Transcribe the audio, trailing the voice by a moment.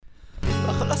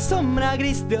sombra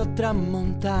gris de otra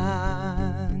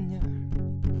montaña,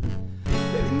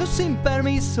 bebiendo sin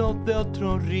permiso de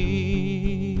otro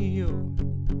río,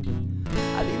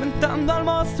 alimentando al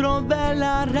monstruo de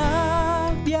la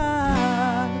rabia,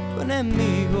 tu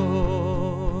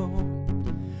enemigo,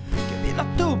 que vino a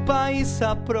tu país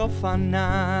a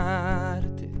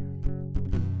profanarte,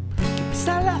 que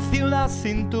pisa la ciudad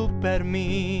sin tu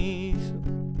permiso,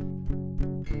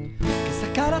 que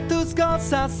sacara tus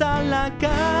cosas a la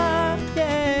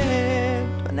calle,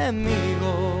 tu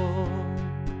enemigo.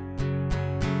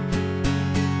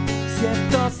 Si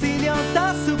estos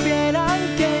idiotas supieran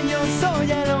que yo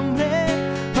soy el hombre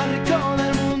más rico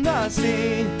del mundo,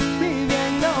 así,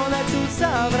 viviendo de tus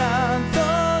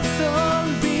abrazos,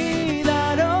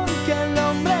 olvidaron que el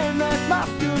hombre no es más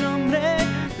que un hombre,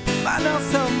 que tus manos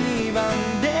son mi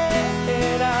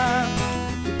bandera,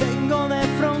 que tengo de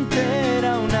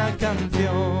frontera una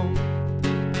canción.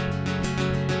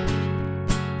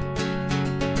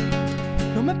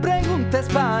 No me preguntes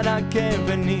para qué he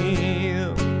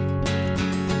venido,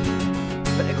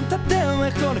 pregúntate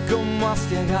mejor cómo has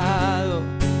llegado.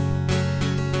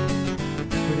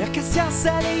 Puede que seas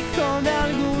el hijo de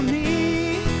algún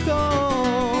hijo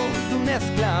de un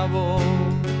esclavo.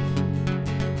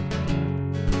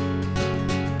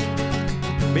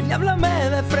 Ven y háblame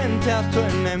de frente a tu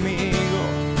enemigo,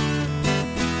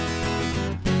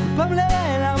 culpable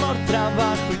del amor,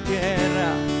 trabajo y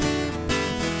tierra,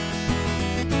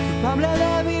 culpable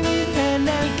de vivir en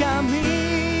el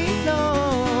camino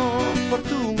por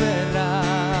tu guerra.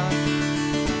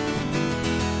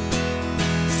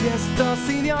 Si estos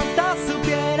idiotas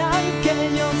supieran